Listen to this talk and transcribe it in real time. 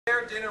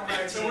start dinner.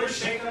 Right, so we're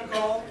ShakeUp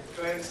call.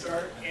 Go ahead and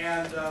start.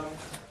 And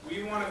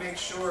we want to make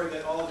sure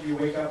that all of you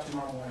wake up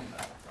tomorrow morning.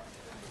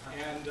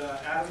 And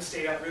Adam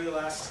stayed up really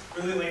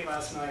late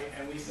last night,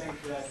 and we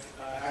think that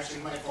actually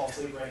he might fall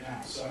asleep right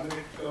now. So I'm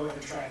going to go ahead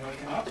and try and wake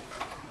him up.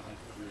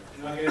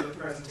 And I'll get into the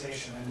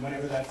presentation. And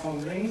whenever that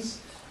phone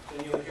rings,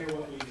 then you'll hear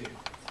what we do.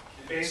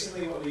 And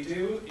basically what we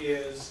do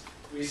is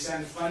we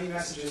send funny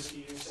messages to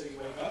you so you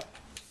wake up.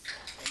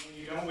 And when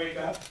you don't wake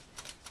up,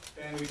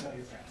 then we tell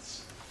your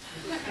friends.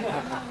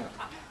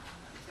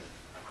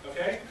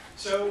 Okay?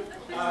 So,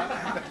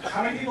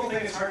 how many people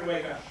think it's hard to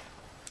wake up?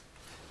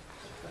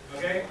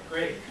 Okay,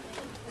 great.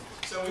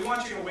 So we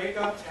want you to wake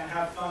up and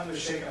have fun with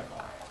ShakeUp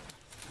Call.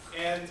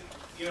 And,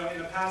 you know, in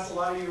the past, a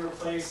lot of you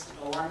replaced an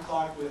alarm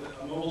clock with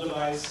a mobile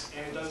device,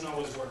 and it doesn't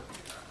always work.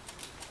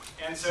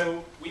 And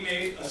so we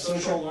made a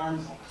social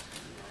alarm clock.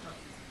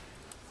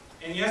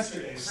 And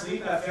yesterday,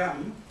 Sleep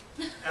FM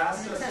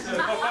asked us to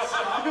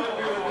stop what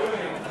we were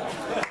doing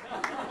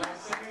by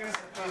sending us a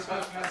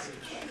Facebook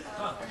message.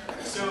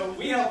 So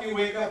we help you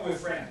wake up with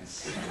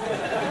friends. It's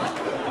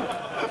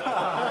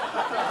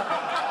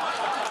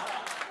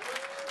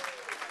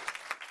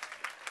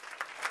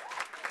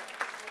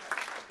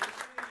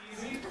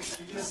really easy.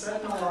 You just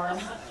set an alarm,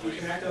 you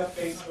connect up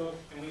Facebook,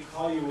 and we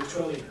call you with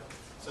Twilio.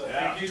 So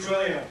thank you,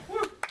 Twilio.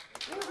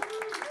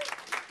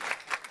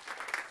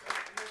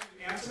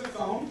 You answer the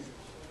phone.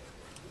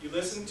 You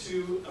listen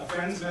to a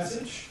friend's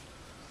message,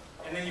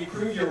 and then you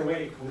prove you're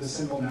awake with a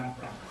simple math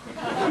problem.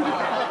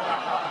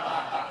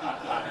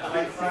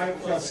 Like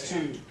 5 plus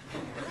 2.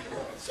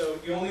 So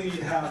you only need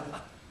to have,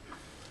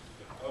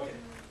 okay.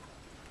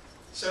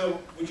 So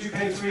would you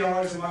pay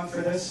 $3 a month for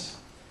this?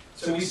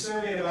 So we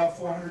surveyed about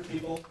 400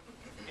 people,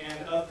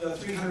 and of the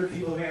 300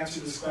 people who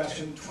answered this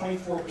question,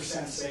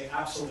 24% say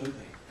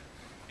absolutely.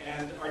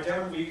 And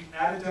we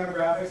added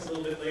demographics a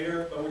little bit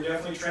later, but we're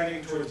definitely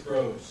trending towards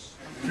bros.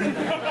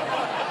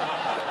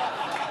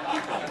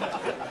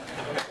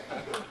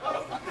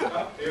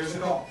 Oh, there's the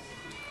call.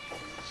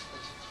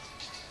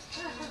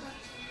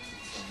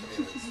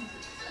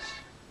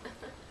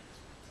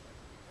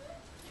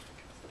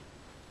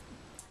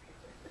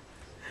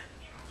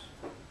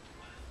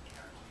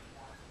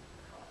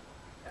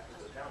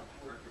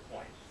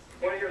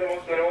 Want to hear the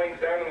most annoying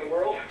sound in the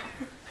world?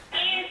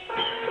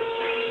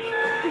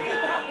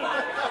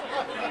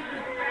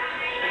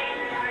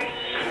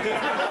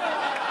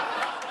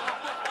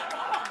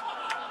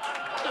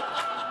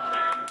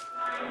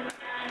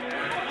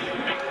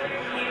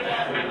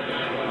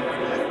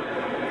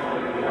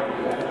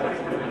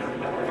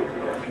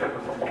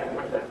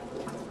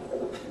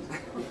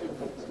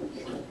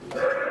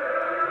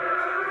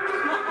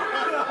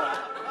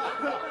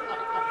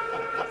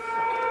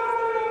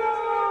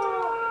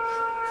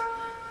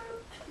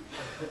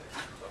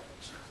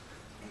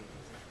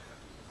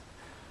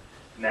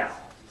 Now,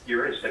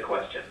 here is the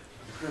question.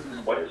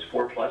 What is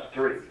 4 plus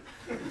 3?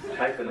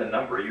 Type in the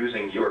number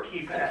using your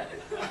keypad.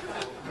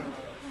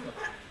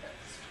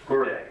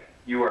 Hooray,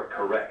 you are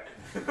correct.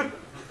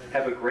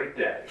 Have a great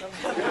day. So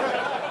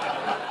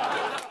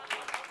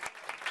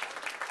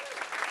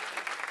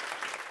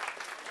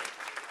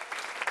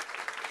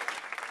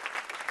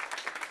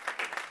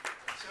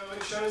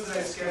it shows that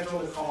I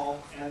scheduled a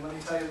call, and let me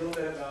tell you a little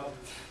bit about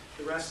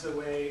the rest of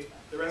the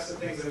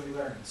things that we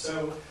learned.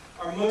 So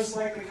our most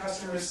likely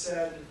customers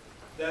said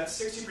that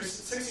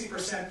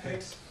 60%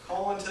 picked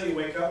call until you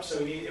wake up, so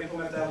we need to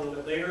implement that a little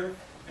bit later.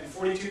 And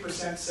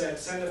 42% said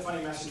send a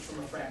funny message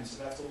from a friend,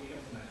 so that's what we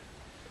implemented.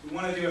 We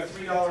want to do a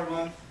 $3 a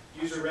month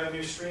user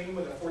revenue stream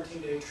with a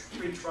 14-day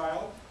free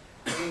trial.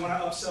 And we want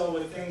to upsell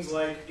with things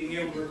like being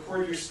able to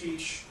record your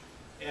speech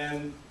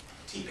and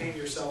T-paint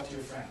yourself to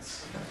your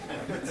friends.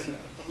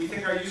 We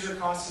think our user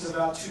cost is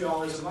about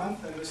 $2 a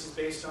month, and this is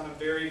based on a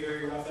very,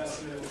 very rough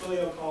estimate of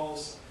Twilio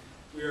calls.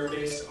 We are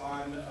based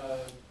on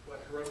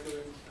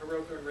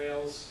Heroku and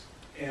Rails,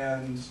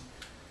 and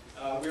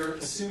we're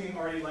assuming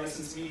already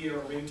licensed media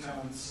or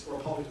ringtones or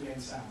public domain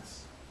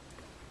sounds.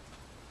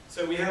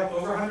 So we have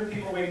over 100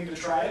 people waiting to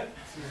try it,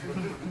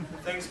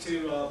 thanks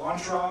to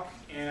LaunchRock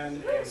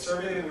and a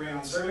survey that we ran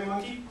on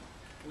SurveyMonkey.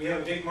 We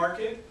have a big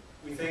market.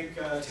 We think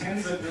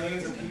tens of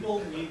millions of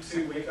people need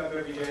to wake up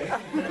every day.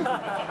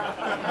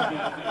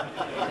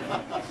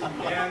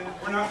 And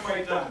we're not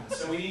quite done.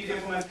 So we need to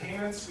implement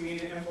payments, we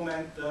need to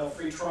implement the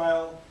free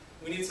trial,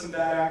 we need some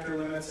bad actor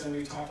limits, and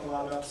we've talked a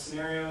lot about the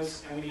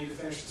scenarios, and we need to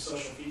finish the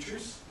social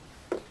features.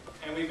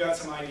 And we've got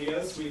some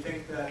ideas. We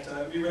think that it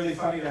would be really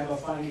funny to have a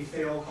funny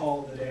fail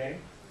call of the day,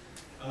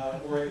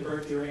 or a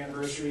birthday or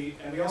anniversary.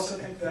 And we also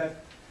think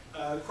that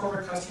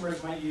corporate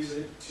customers might use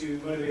it to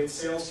motivate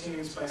sales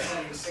teams by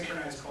sending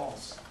synchronized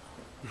calls.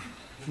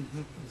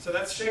 So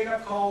that's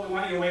ShakeUp Call. We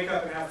want you to wake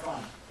up and have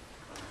fun.